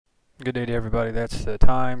Good day to everybody. That's the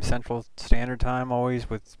time, Central Standard Time, always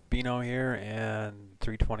with Bino here, and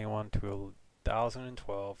 321 to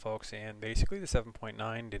 1012, folks. And basically, the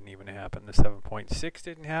 7.9 didn't even happen. The 7.6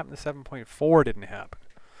 didn't happen. The 7.4 didn't happen.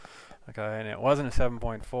 Okay, and it wasn't a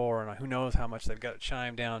 7.4, and who knows how much they've got it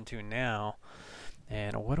chimed down to now.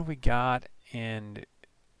 And what do we got? And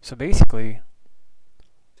so basically,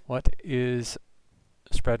 what is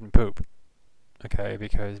spread and poop? Okay,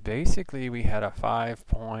 because basically we had a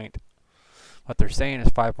what they're saying is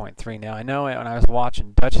 5.3. Now I know when I was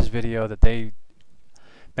watching Dutch's video that they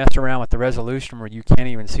messed around with the resolution where you can't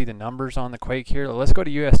even see the numbers on the quake here. Let's go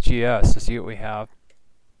to USGS to see what we have.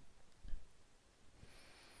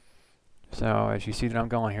 So as you see that I'm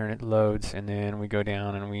going here and it loads, and then we go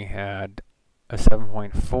down and we had a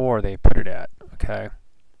 7.4 they put it at. Okay,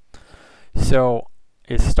 so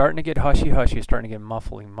it's starting to get hushy-hushy, it's starting to get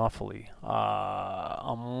muffly.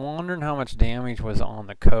 I'm wondering how much damage was on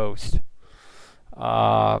the coast.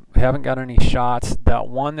 Haven't got any shots. That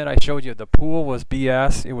one that I showed you, the pool, was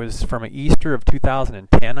BS. It was from an Easter of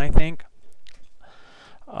 2010, I think,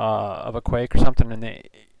 of a quake or something.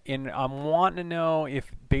 And I'm wanting to know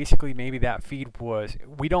if basically maybe that feed was,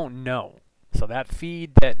 we don't know. So that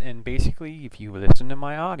feed and basically if you listen to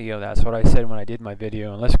my audio, that's what I said when I did my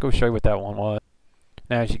video. And let's go show you what that one was.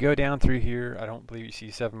 Now as you go down through here, I don't believe you see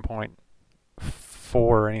 7.4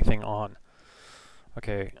 or anything on.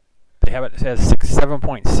 Okay. They have it as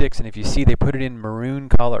 7.6, and if you see, they put it in maroon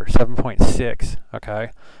color, 7.6. Okay,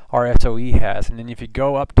 RSOE has, and then if you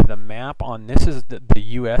go up to the map on this is the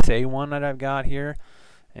USA one that I've got here,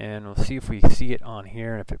 and we'll see if we see it on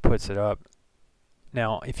here and if it puts it up.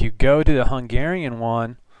 Now, if you go to the Hungarian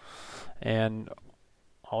one, and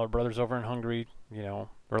all our brothers over in Hungary, you know,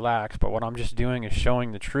 relax. But what I'm just doing is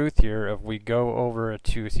showing the truth here. If we go over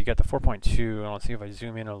to, so you got the 4.2, and I'll see if I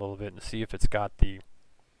zoom in a little bit and see if it's got the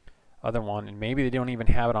other one, and maybe they don't even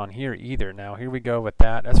have it on here either. Now here we go with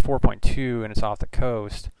that. That's 4.2 and it's off the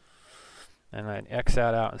coast, and I X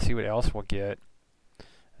that out and see what else we'll get.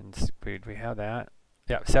 And we have that.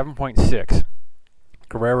 Yeah, 7.6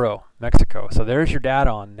 Guerrero, Mexico. So there's your data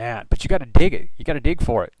on that, but you got to dig it. You got to dig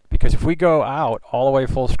for it, because if we go out all the way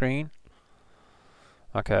full screen,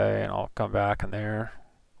 okay, and I'll come back in there,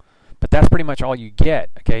 but that's pretty much all you get.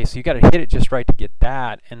 Okay, so you got to hit it just right to get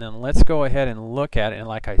that. And then let's go ahead and look at it. And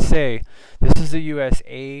like I say, this is the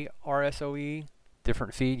USA RSOE,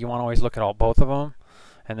 different feed. You want to always look at both of them.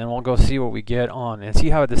 And then we'll go see what we get on. And see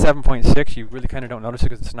how the 7.6, you really kind of don't notice it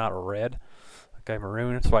because it's not red. Okay,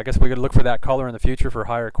 maroon. So I guess we could look for that color in the future for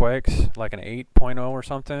higher quakes, like an 8.0 or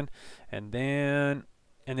something. And then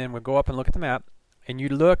we'll go up and look at the map. And you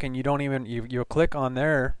look and you don't even, you'll click on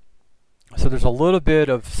there. So there's a little bit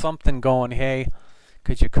of something going, hey,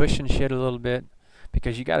 could you cushion shit a little bit?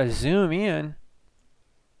 Because you got to zoom in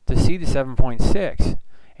to see the 7.6.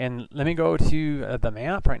 And let me go to the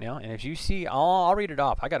map right now. And as you see, I'll read it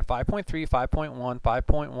off. I got 5.3, 5.1,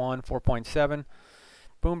 5.1, 4.7.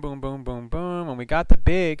 Boom, boom, boom, boom, boom. And we got the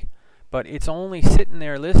big, but it's only sitting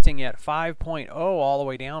there listing at 5.0 all the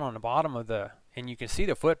way down on the bottom of and you can see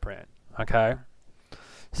the footprint, okay?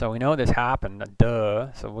 So we know this happened,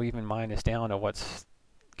 duh. So we'll even minus down to what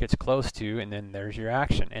gets close to, and then there's your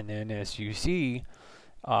action. And then as you see,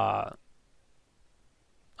 I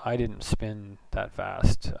didn't spin that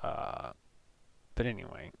fast. But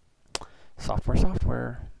anyway,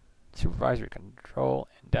 software, supervisory control,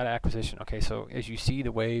 and data acquisition. Okay, so as you see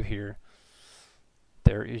the wave here,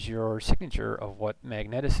 there is your signature of what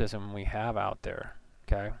magneticism we have out there.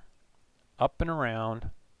 Okay, up and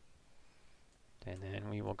around. And then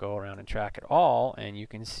we will go around and track it all, and you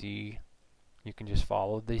can see, you can just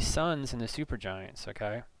follow the suns and the supergiants,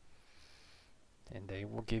 okay? And they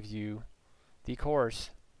will give you the course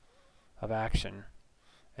of action,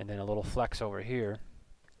 and then a little flex over here.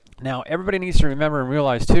 Now, everybody needs to remember and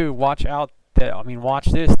realize too, watch this,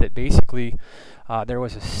 that basically there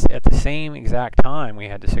was at the same exact time we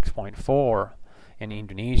had the 6.4 in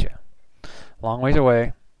Indonesia. Long ways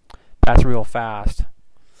away. That's real fast.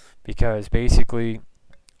 Because basically,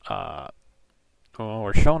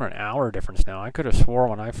 we're showing an hour difference now. I could have swore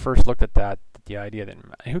when I first looked at that, the idea that,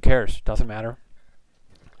 who cares, doesn't matter.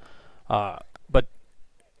 But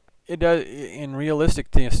it does, in realistic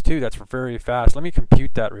things too, that's very fast. Let me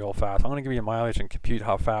compute that real fast. I'm going to give you a mileage and compute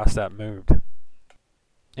how fast that moved.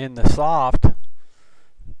 In the soft,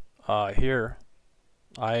 here,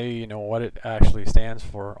 I know what it actually stands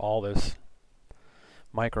for, all this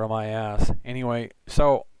micro my ass. Anyway,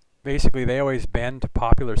 so basically they always bend to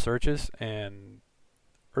popular searches, and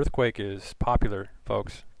earthquake is popular,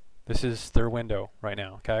 folks. This is their window right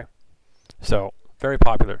now, okay? So very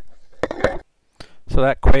popular. So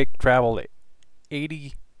that quake traveled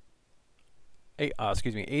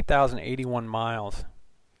 8,081 miles,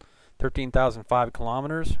 13,005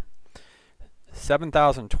 kilometers,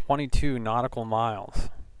 7,022 nautical miles.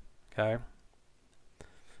 Okay,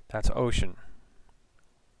 that's ocean.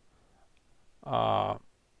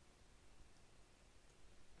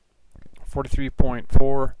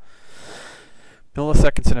 43.4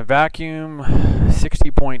 milliseconds in a vacuum,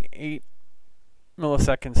 60.8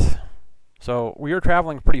 milliseconds. So we are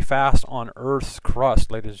traveling pretty fast on Earth's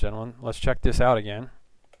crust, ladies and gentlemen. Let's check this out again.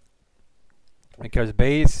 Because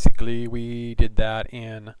basically we did that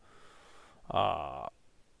in 4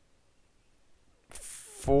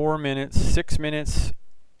 minutes, 6 minutes,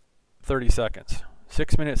 30 seconds.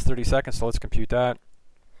 6 minutes, 30 seconds, so let's compute that.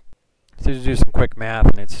 So just do some quick math,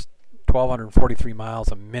 and it's 1,243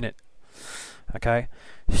 miles a minute. Okay?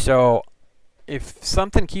 So if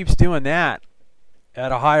something keeps doing that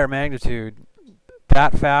at a higher magnitude,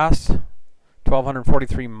 that fast,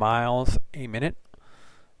 1,243 miles a minute,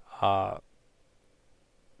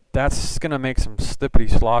 that's going to make some slippity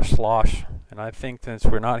slosh. And I think since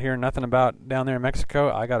we're not hearing nothing about down there in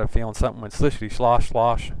Mexico, I got a feeling something went slippity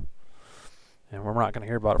slosh. And we're not going to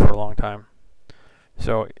hear about it for a long time.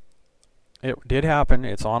 So it did happen.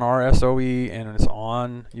 It's on RSOE and it's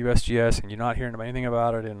on USGS, and you're not hearing anything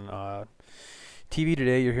about it in TV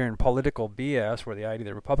today. You're hearing political BS where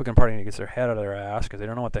the Republican Party gets their head out of their ass because they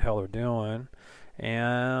don't know what the hell they're doing.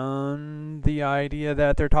 And the idea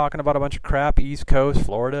that they're talking about a bunch of crap, East Coast,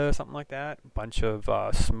 Florida, something like that. A bunch of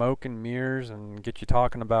smoke and mirrors and get you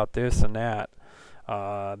talking about this and that.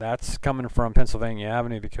 That's coming from Pennsylvania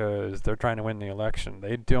Avenue because they're trying to win the election.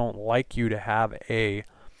 They don't like you to have a...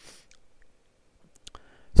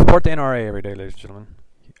 Support the NRA every day, ladies and gentlemen.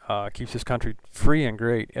 Keeps this country free and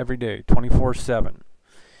great every day, 24/7.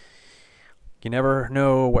 You never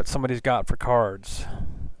know what somebody's got for cards.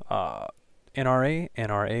 NRA,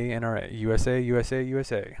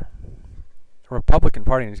 USA. Republican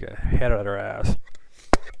Party needs to get head out of their ass.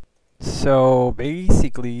 So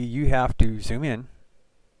basically, you have to zoom in,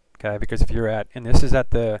 okay? Because if you're at, and this is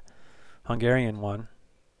at the Hungarian one,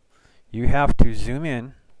 you have to zoom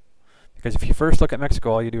in. Because if you first look at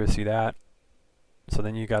Mexico, all you do is see that. So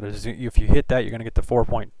then you got to zoom. If you hit that, you're going to get the 4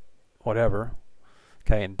 point whatever.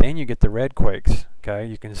 Okay, and then you get the red quakes. Okay,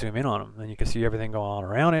 you can zoom in on them, and you can see everything going on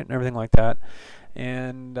around it and everything like that.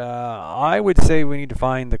 And I would say we need to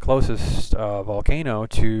find the closest volcano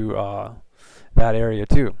to that area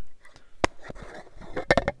too.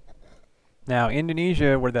 Now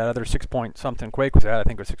Indonesia, where that other 6 point something quake was at, I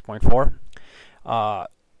think it was 6.4.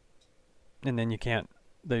 And then you can't.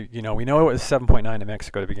 We know it was 7.9 in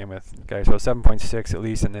Mexico to begin with. Okay, so 7.6 at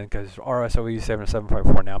least, and then because RSOE is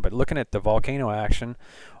 7.4 now. But looking at the volcano action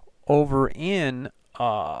over in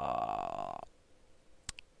was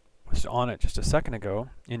on it just a second ago,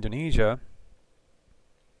 Indonesia.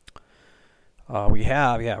 We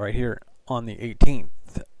have right here on the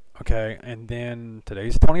 18th. Okay, and then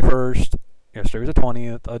today's the 21st. Yesterday was the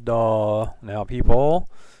 20th. Now people,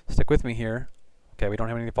 stick with me here. Okay, we don't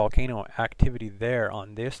have any volcano activity there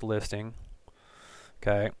on this listing.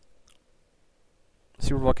 Okay.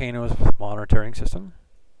 Super volcanoes monitoring system.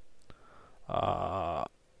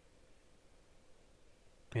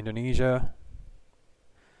 Indonesia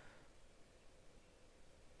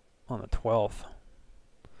on the 12th.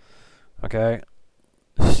 Okay.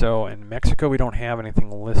 So in Mexico we don't have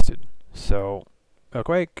anything listed. So a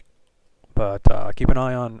quake. But keep an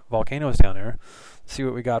eye on volcanoes down there. See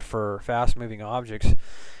what we got for fast-moving objects.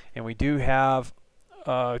 And we do have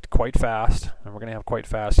quite fast, and we're going to have quite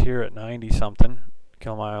fast here at 90-something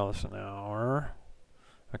kilometers an hour.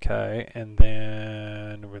 Okay, and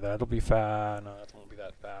then that'll be fast. No, that won't be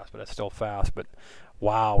that fast, but it's still fast. But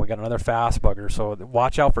wow, we got another fast bugger. So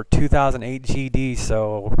watch out for 2008 GD.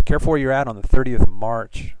 So be careful where you're at on the 30th of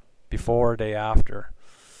March, before or day after.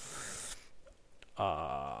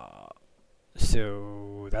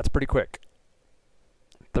 So that's pretty quick.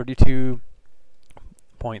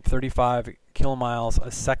 32.35 kilomiles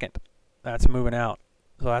a second. That's moving out.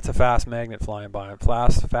 So that's a fast magnet flying by.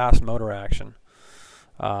 Fast motor action.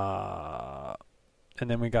 And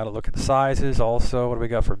then we got to look at the sizes also. What do we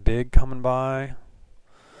got for big coming by?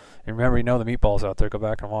 And remember, you know the meatballs out there. Go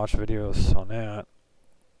back and watch videos on that.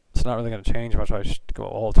 It's not really going to change much.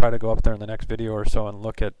 I'll try to go up there in the next video or so and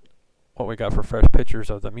look at what we got for fresh pictures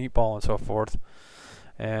of the meatball and so forth.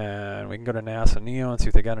 And we can go to NASA NEO and see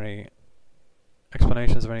if they got any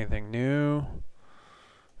explanations of anything new.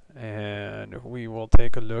 And we will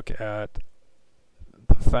take a look at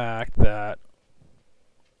the fact that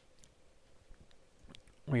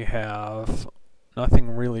we have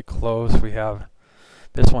nothing really close. We have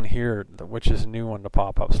this one here, which is a new one to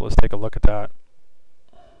pop up. So let's take a look at that.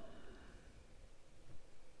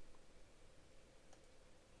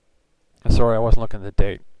 Sorry, I wasn't looking at the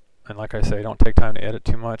date. And like I say, don't take time to edit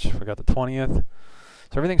too much. We got the 20th.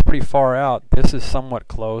 So everything's pretty far out. This is somewhat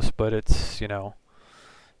close, but it's, you know,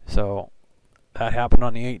 so that happened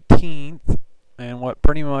on the 18th. And what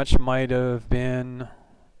pretty much might have been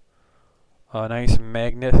a nice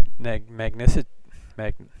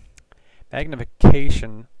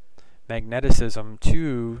magneticism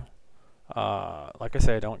to, like I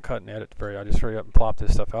say, I don't cut and edit very. I just hurry up and plop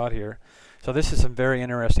this stuff out here. So this is some very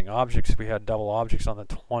interesting objects. We had double objects on the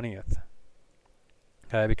 20th,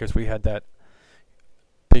 okay, because we had that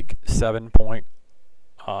big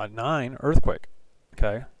 7.9 earthquake,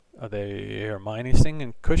 okay. They are minusing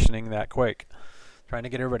and cushioning that quake, trying to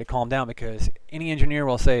get everybody to calm down, because any engineer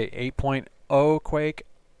will say 8.0 quake,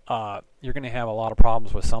 you're going to have a lot of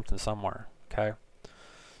problems with something somewhere, okay.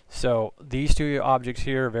 So these two objects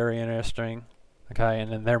here are very interesting, okay,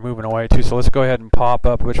 and then they're moving away too. So let's go ahead and pop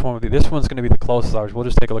up which one would be. This one's going to be the closest object. We'll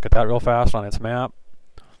just take a look at that real fast on its map.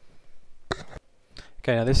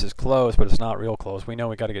 Okay, now this is close, but it's not real close. We know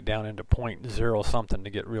we got to get down into 0.0 something to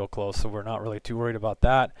get real close, so we're not really too worried about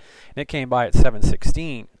that. And it came by at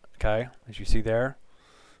 7:16, okay, as you see there,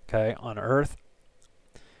 okay, on Earth.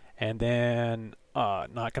 And then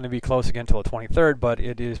not going to be close again until the 23rd, but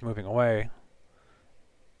it is moving away.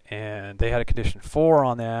 And they had a condition 4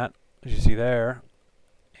 on that, as you see there.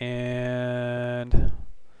 And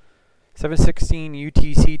 7:16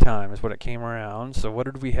 UTC time is what it came around. So what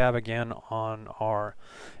did we have again on our,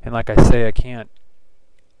 and like I say, I can't,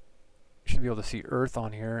 should be able to see Earth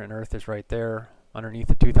on here, and Earth is right there underneath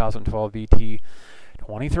the 2012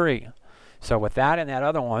 VT23. So with that and that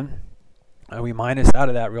other one, we minus out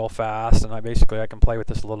of that real fast, and I can play with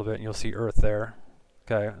this a little bit, and you'll see Earth there.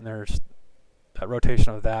 Okay, and there's that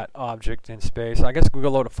rotation of that object in space. I guess we'll go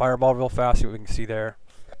load a fireball real fast, see what we can see there.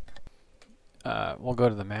 We'll go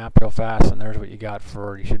to the map real fast, and there's what you got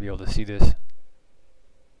for, you should be able to see this.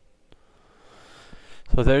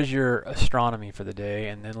 So there's your astronomy for the day,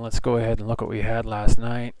 and then let's go ahead and look what we had last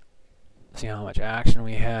night. See how much action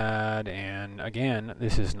we had, and again,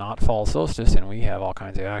 this is not fall solstice, and we have all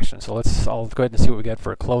kinds of action. So I'll go ahead and see what we get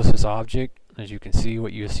for a closest object. As you can see,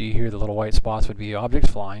 what you see here, the little white spots would be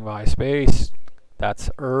objects flying by space. That's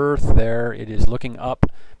Earth there. It is looking up,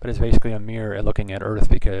 but it's basically a mirror looking at Earth,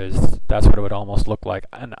 because that's what it would almost look like,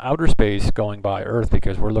 an outer space going by Earth,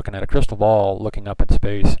 because we're looking at a crystal ball looking up at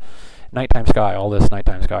space. Nighttime sky, all this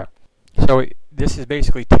nighttime sky. So this is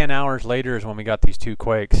basically 10 hours later is when we got these two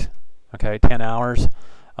quakes. Okay, 10 hours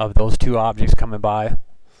of those two objects coming by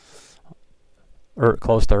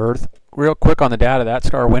close to Earth. Real quick on the data, that's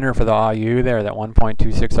our winner for the IU there, that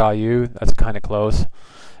 1.26 IU. That's kind of close.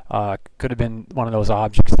 Could have been one of those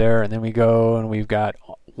objects there. And then we go and we've got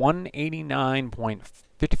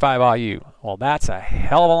 189.55 IU. Well, that's a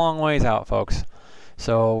hell of a long ways out, folks.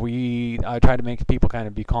 So I try to make people kind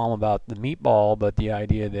of be calm about the meatball, but the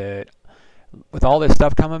idea that with all this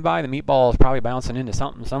stuff coming by, the meatball is probably bouncing into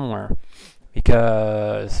something somewhere,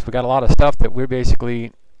 because we got a lot of stuff that we're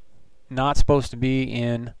basically not supposed to be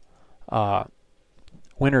in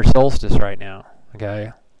winter solstice right now,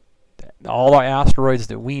 okay? All the asteroids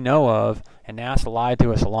that we know of, and NASA lied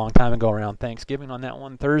to us a long time ago around Thanksgiving on that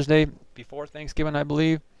one Thursday before Thanksgiving, I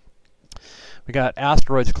believe. We got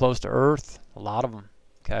asteroids close to Earth, a lot of them,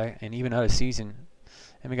 okay, and even out of season.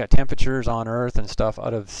 And we got temperatures on Earth and stuff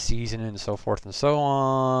out of season and so forth and so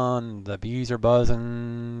on. The bees are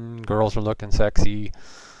buzzing, girls are looking sexy,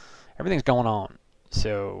 everything's going on.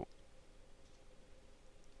 So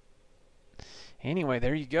anyway,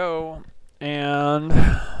 there you go. And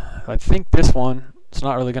I think this one, it's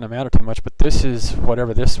not really going to matter too much, but this is,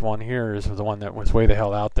 whatever this one here is, the one that was way the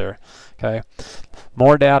hell out there. Okay,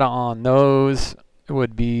 more data on those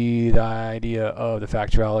would be the idea of the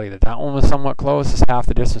factuality that that one was somewhat close, it's half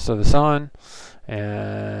the distance of the sun,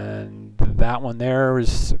 and that one there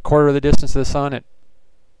was a quarter of the distance of the sun at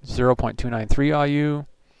 0.293 IU.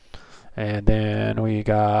 And then we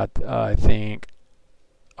got, I think,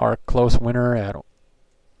 our close winner at,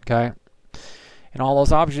 okay, and all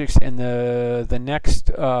those objects. And the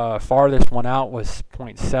next farthest one out was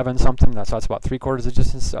 0.7 something. That's about 3/4 the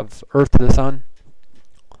distance of Earth to the sun.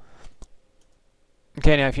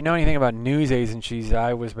 Okay, now if you know anything about news agencies,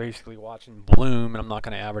 I was basically watching Bloom, and I'm not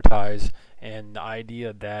going to advertise, and the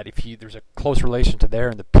idea that there's a close relation to there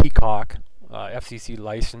and the Peacock, FCC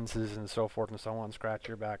licenses and so forth and so on, scratch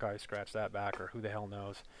your back, I scratch that back, or who the hell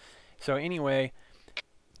knows. So anyway,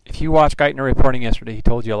 if you watched Geithner reporting yesterday, he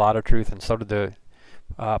told you a lot of truth, and so did the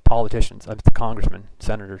politicians, the congressmen,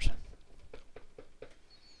 senators.